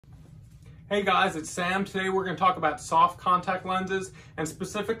Hey guys, it's Sam. Today we're going to talk about soft contact lenses, and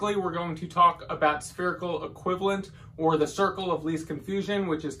specifically we're going to talk about spherical equivalent, or the circle of least confusion,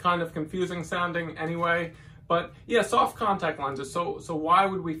 which is kind of confusing sounding anyway. But yeah, soft contact lenses. So why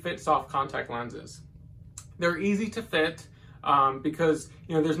would we fit soft contact lenses? They're easy to fit because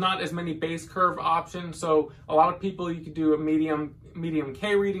there's not as many base curve options. So a lot of people, you could do a medium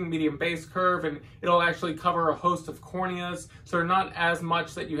K reading, medium base curve, and it'll actually cover a host of corneas. So they're not as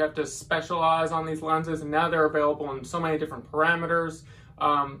much that you have to specialize on these lenses, and now they're available in so many different parameters.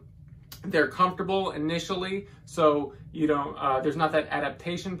 They're comfortable initially, so there's not that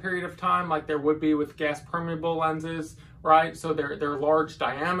adaptation period of time like there would be with gas permeable lenses, right? So they're large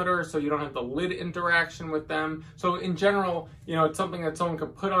diameter, so you don't have the lid interaction with them. So in general, it's something that someone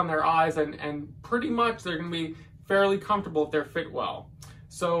could put on their eyes, and pretty much they're going to be fairly comfortable if they're fit well.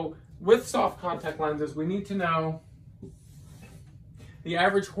 So with soft contact lenses, we need to know the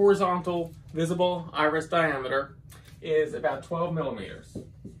average horizontal visible iris diameter is about 12 millimeters.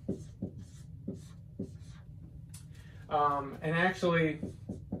 And actually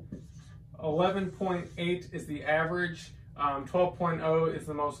 11.8 is the average, 12.0 is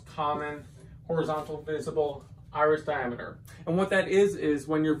the most common horizontal visible iris diameter. And what that is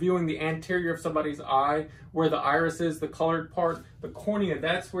when you're viewing the anterior of somebody's eye, where the iris is, the colored part, the cornea,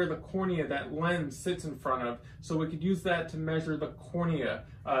 that's where the cornea, that lens, sits in front of. So we could use that to measure the cornea,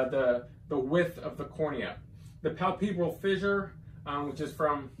 the width of the cornea. The palpebral fissure, which is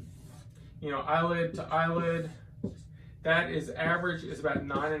from eyelid to eyelid, that is average is about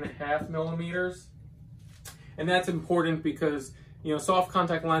 9.5 millimeters. And that's important because soft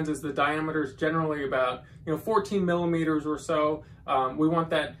contact lenses, the diameter is generally about 14 millimeters or so. We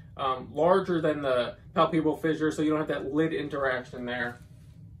want that larger than the palpebral fissure, so you don't have that lid interaction there.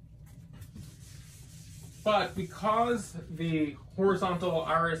 But because the horizontal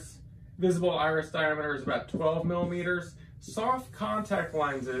visible iris diameter is about 12 millimeters, soft contact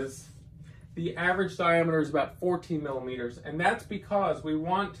lenses, the average diameter is about 14 millimeters. And that's because we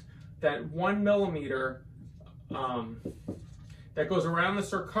want that 1 millimeter that goes around the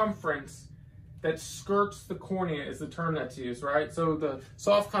circumference that skirts the cornea is the term that's used, right? So the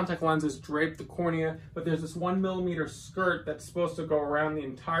soft contact lenses drape the cornea, but there's this 1 millimeter skirt that's supposed to go around the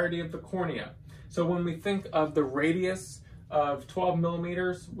entirety of the cornea. So when we think of the radius of 12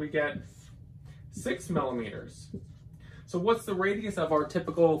 millimeters, we get 6 millimeters. So what's the radius of our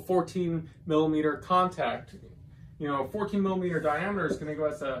typical 14 millimeter contact? 14 millimeter diameter is going to give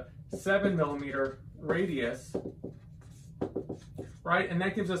us a 7 millimeter radius, right? And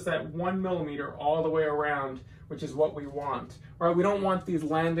that gives us that 1 millimeter all the way around, which is what we want, right? We don't want these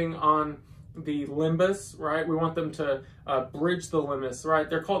landing on the limbus, right? We want them to bridge the limbus, right?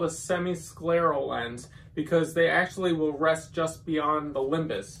 They're called a semiscleral lens because they actually will rest just beyond the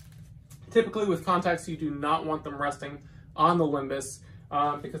limbus. Typically with contacts, you do not want them resting on the limbus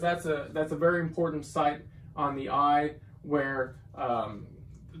because that's a very important site on the eye where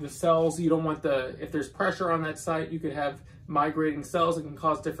the cells, you don't want if there's pressure on that site, you could have migrating cells. It can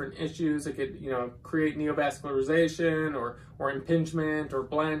cause different issues. It could create neovascularization or impingement or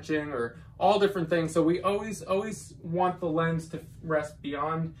blanching or all different things. So we always want the lens to rest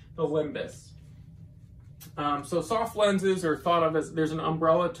beyond the limbus. So soft lenses are thought of as, there's an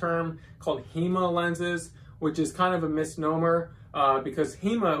umbrella term called HEMA lenses, which is kind of a misnomer because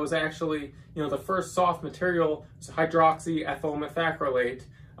HEMA was actually, the first soft material was hydroxyethyl methacrylate,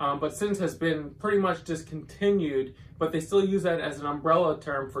 but since has been pretty much discontinued, but they still use that as an umbrella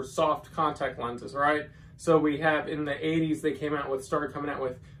term for soft contact lenses, right? So we have in the 80s, they started coming out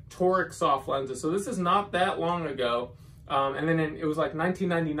with toric soft lenses. So this is not that long ago. And then it was like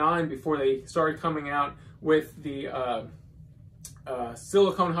 1999 before they started coming out with the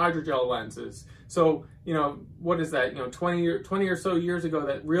silicone hydrogel lenses. So, what is that? 20 or so years ago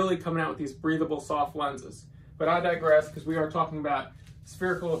that really coming out with these breathable soft lenses. But I digress because we are talking about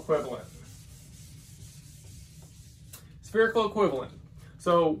spherical equivalent. Spherical equivalent.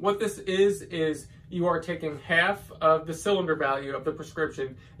 So what this is you are taking half of the cylinder value of the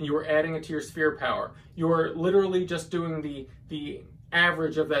prescription and you are adding it to your sphere power. You are literally just doing the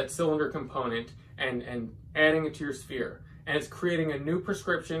average of that cylinder component and adding it to your sphere. And it's creating a new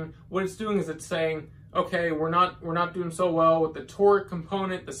prescription. What it's doing is it's saying, okay, we're not doing so well with the toric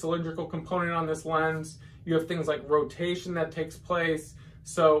component, the cylindrical component on this lens. You have things like rotation that takes place.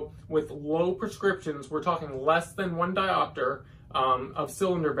 So with low prescriptions, we're talking less than 1 diopter of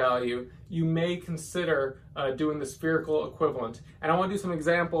cylinder value, you may consider doing the spherical equivalent. And I want to do some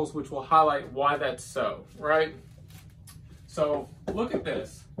examples which will highlight why that's so, right? So look at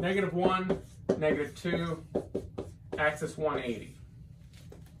this, -1, -2, axis 180.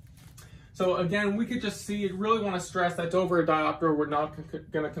 So again, we could just see, really want to stress that's over a diopter. We're not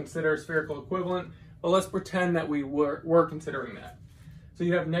going to consider spherical equivalent, but let's pretend that we were considering that. So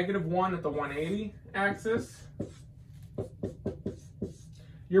you have -1 at the 180 axis.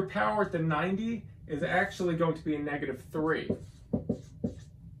 Your power at the 90 is actually going to be a -3.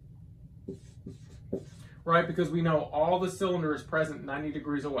 Right, because we know all the cylinder is present 90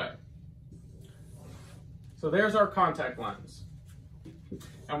 degrees away. So there's our contact lens.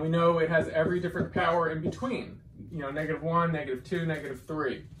 And we know it has every different power in between, you know, -1, -2,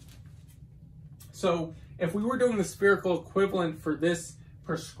 -3. So if we were doing the spherical equivalent for this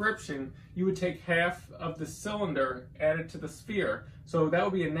prescription, you would take half of the cylinder, add it to the sphere. So that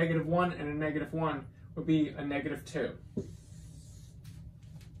would be a -1, and a -1 would be a -2.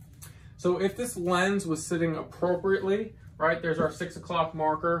 So if this lens was sitting appropriately, right, there's our 6 o'clock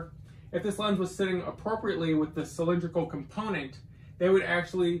marker. If this lens was sitting appropriately with the cylindrical component, they would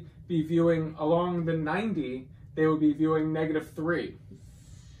actually be viewing along the 90, they would be viewing -3.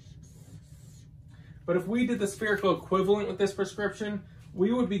 But if we did the spherical equivalent with this prescription,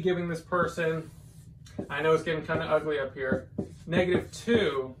 we would be giving this person, I know it's getting kind of ugly up here,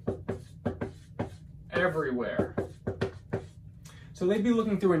 -2 everywhere. So they'd be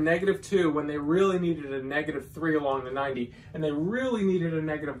looking through a -2 when they really needed a -3 along the 90, and they really needed a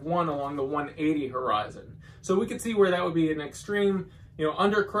 -1 along the 180 horizon. So we could see where that would be an extreme, you know,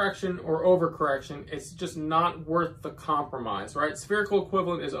 undercorrection or overcorrection. It's just not worth the compromise, right? Spherical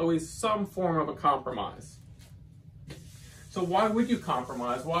equivalent is always some form of a compromise. So why would you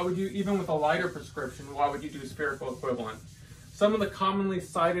compromise? Why would you, even with a lighter prescription, why would you do spherical equivalent? Some of the commonly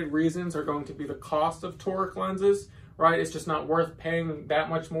cited reasons are going to be the cost of toric lenses, right? It's just not worth paying that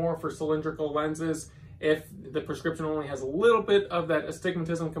much more for cylindrical lenses if the prescription only has a little bit of that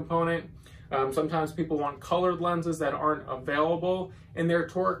astigmatism component. Sometimes people want colored lenses that aren't available in their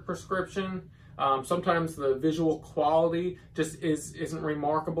toric prescription. Sometimes the visual quality just isn't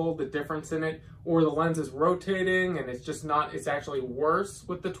remarkable, the difference in it, or the lens is rotating and it's just not, it's actually worse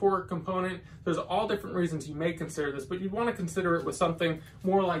with the toric component. There's all different reasons you may consider this, but you'd want to consider it with something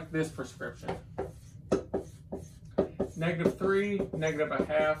more like this prescription. -3,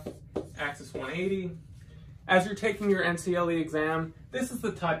 -0.5, axis 180. As you're taking your NCLE exam, this is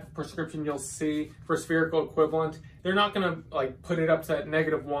the type of prescription you'll see for spherical equivalent. They're not going to like put it up to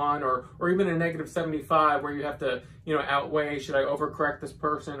 -1 or even a -75 where you have to, you know, outweigh, should I overcorrect this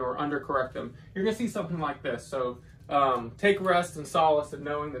person or undercorrect them. You're going to see something like this. So take rest and solace in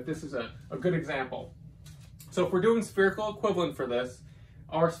knowing that this is a good example. So if we're doing spherical equivalent for this,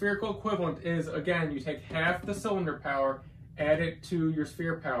 our spherical equivalent is, again, you take half the cylinder power, add it to your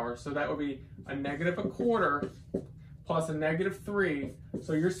sphere power. So that would be a -1/4 plus a -3.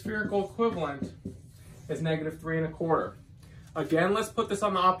 So your spherical equivalent is -3 1/4. Again, let's put this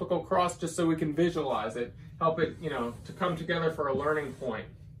on the optical cross just so we can visualize it, help it, you know, to come together for a learning point.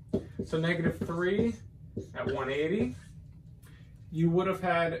 So -3 at 180. You would have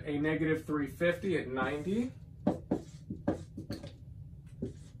had a -350 at 90.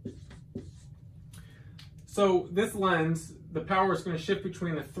 So this lens, the power is going to shift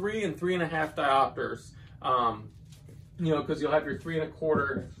between the 3 and 3.5 diopters, you know, because you'll have your 3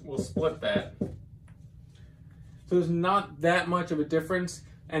 1/4 will split that. So there's not that much of a difference.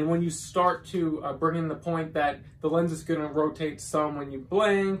 And when you start to bring in the point that the lens is going to rotate some when you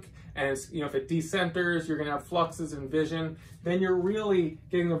blink, and it's, you know, if it decenters, you're going to have fluxes in vision, then you're really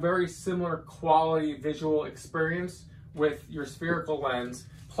getting a very similar quality visual experience with your spherical lens.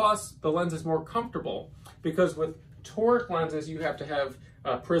 Plus, the lens is more comfortable because with toric lenses, you have to have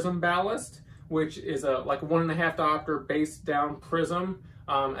a prism ballast, which is like a 1.5 diopter base down prism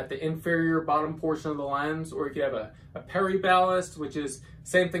at the inferior bottom portion of the lens, or you could have a peri ballast, which is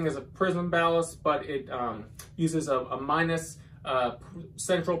same thing as a prism ballast, but it uses a minus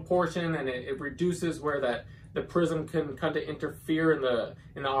central portion, and it reduces where the prism can kind of interfere in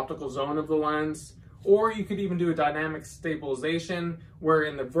the optical zone of the lens. Or you could even do a dynamic stabilization where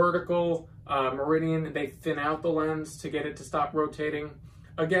in the vertical meridian, they thin out the lens to get it to stop rotating.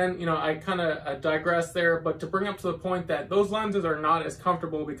 Again, you know, I kind of digress there, but to bring up to the point that those lenses are not as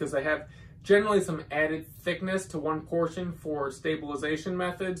comfortable because they have generally some added thickness to one portion for stabilization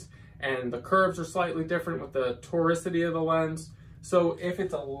methods, and the curves are slightly different with the toricity of the lens. So if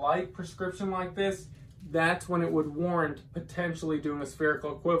it's a light prescription like this, that's when it would warrant potentially doing a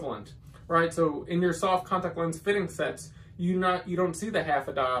spherical equivalent. Right, so in your soft contact lens fitting sets, you don't see the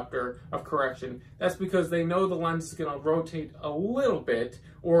 1/2 diopter of correction. That's because they know the lens is going to rotate a little bit,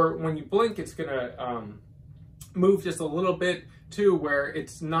 or when you blink, it's going to move just a little bit too, where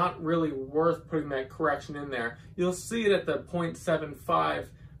it's not really worth putting that correction in there. You'll see it at the 0.75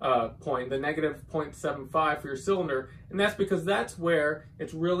 point, the negative 0.75 for your cylinder, and that's because that's where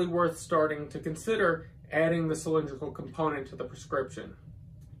it's really worth starting to consider adding the cylindrical component to the prescription.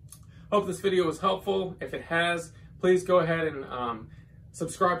 Hope this video was helpful. If it has, please go ahead and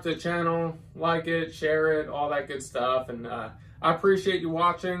subscribe to the channel, like it, share it, all that good stuff. And I appreciate you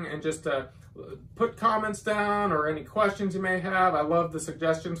watching, and just put comments down or any questions you may have. I love the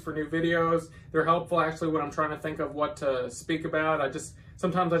suggestions for new videos. They're helpful actually when I'm trying to think of what to speak about.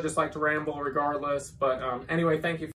 Sometimes I just like to ramble regardless. But anyway, thank you.